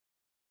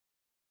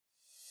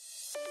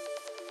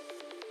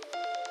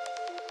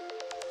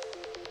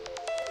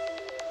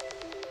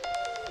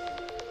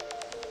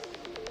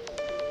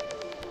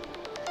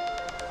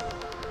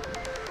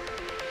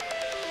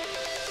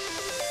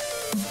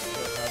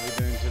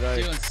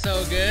today? Doing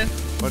so good.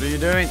 What are you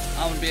doing?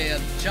 I'm gonna be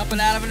jumping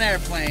out of an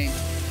airplane.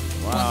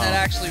 Wow. One that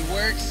actually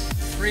works,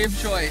 free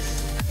of choice.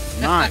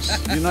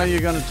 Nice. You know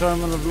you're going to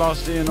terminal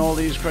velocity and all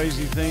these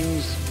crazy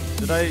things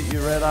today. You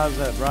realize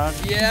that, right?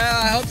 Yeah,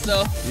 I hope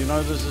so. You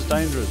know this is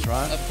dangerous,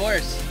 right? Of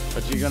course.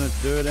 But you're going to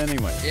do it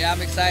anyway. Yeah,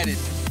 I'm excited.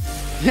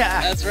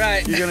 Yeah. That's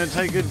right. You're going to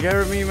take good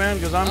care of me, man,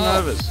 because I'm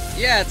nervous.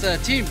 Yeah, it's a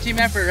team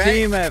effort, right?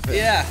 Team effort.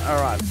 Yeah.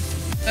 All right.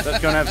 Let's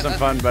go and have some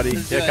fun, buddy.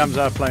 Here comes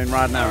our plane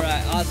right now. All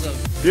right, awesome.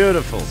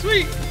 Beautiful.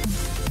 Sweet.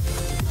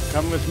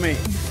 Come with me.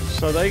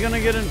 So they're going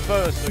to get in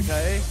first,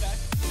 okay?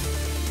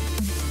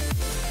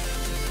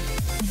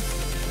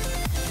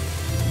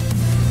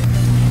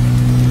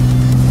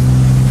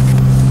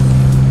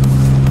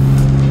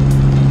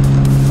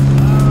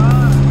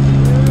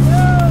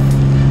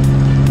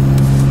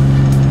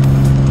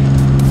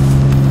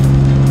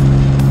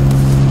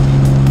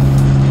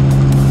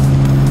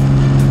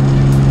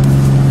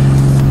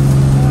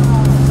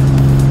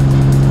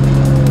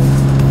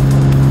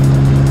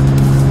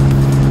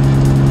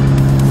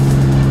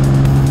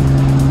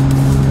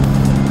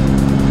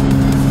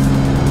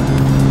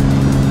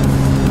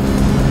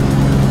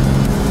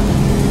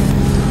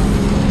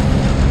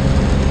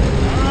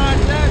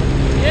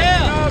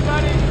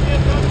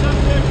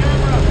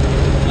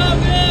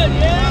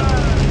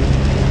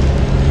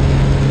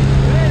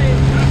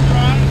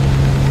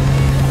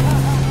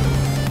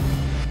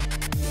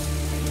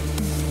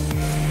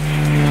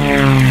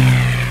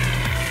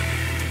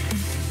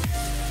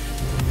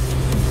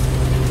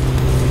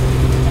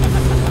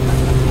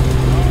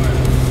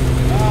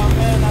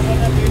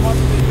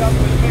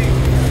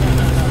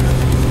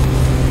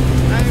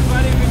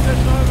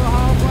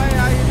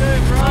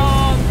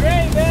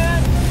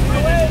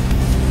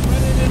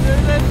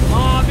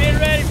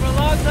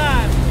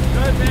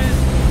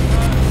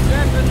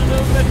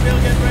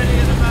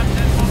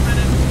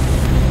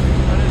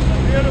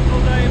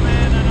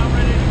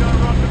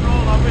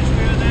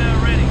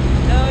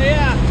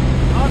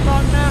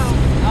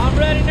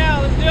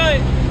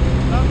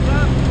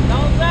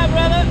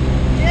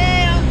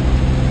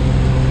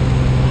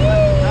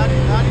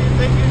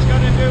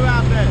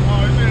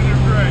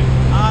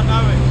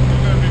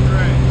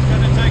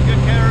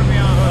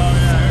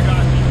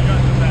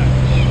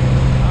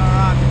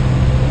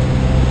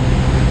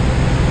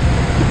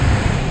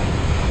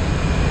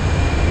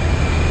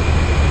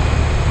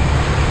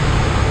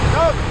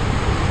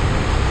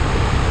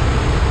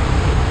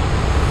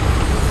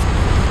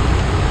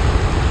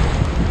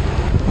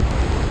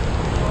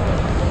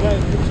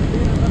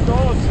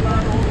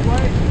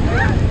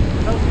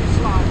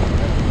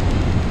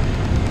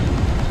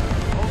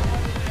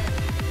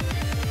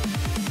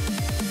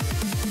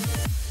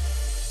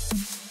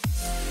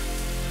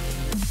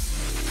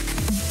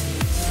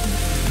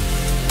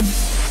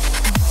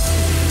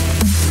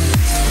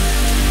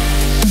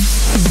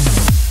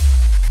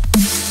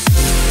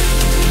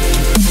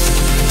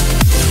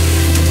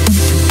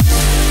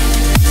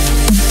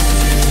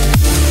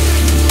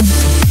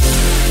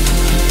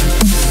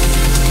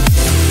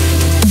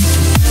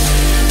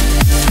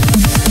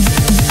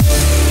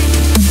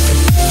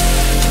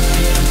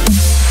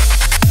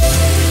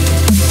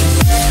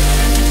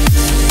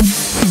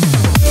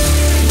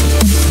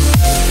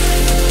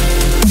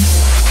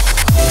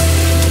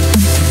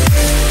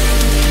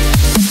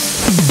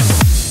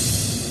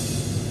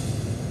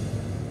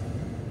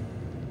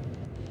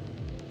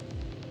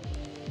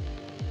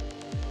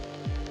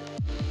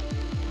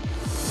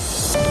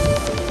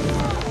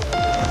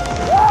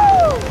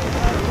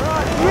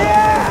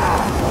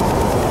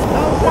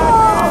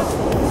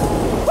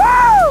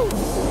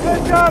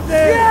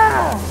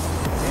 Yeah!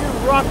 You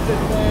rocked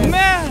it,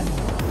 man.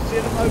 See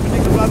them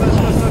opening the rubbers.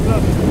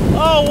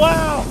 Oh,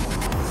 wow.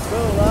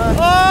 Cool, huh?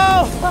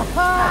 Oh!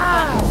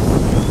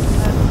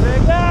 That's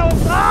big. That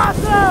was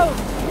awesome!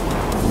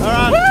 All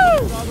right.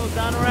 Woo! Goggles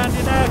down around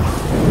your neck.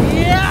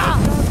 Yeah!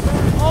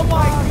 Oh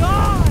my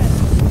God!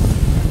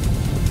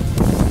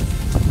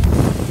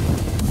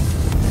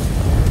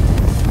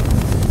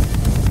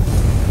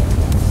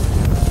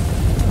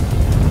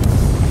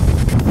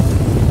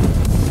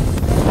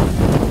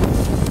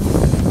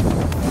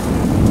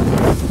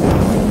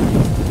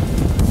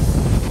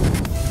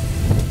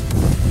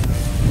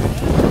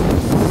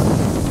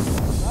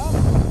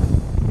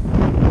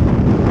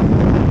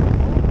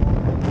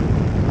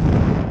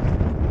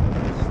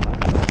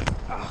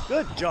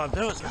 Good job.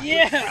 That was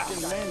Yeah!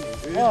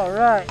 All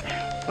right.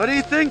 What do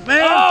you think,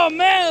 man? Oh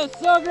man, it was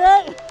so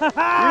great!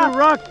 You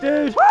rock,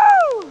 dude.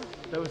 Woo!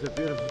 That was a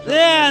beautiful job.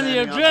 Yeah, and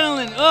the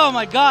adrenaline. Oh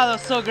my God, that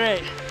was so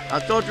great. I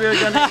thought we were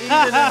going to eat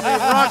it and we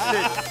rocked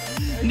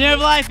it. Near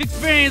life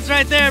experience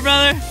right there,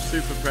 brother.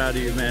 Super proud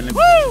of you, man.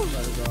 Woo!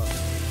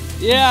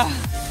 Yeah.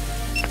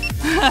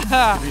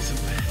 Give me some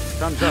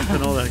thumbs up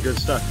and all that good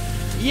stuff.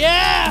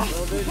 Yeah!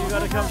 Well, dude, you got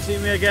to come see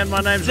me again.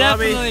 My name's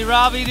Definitely,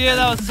 Robbie, dude.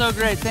 That was so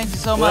great. Thank you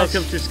so much.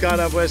 Welcome to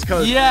Skydive West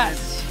Coast.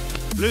 Yes.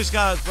 Man. Blue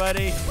skies,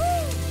 buddy. Woo!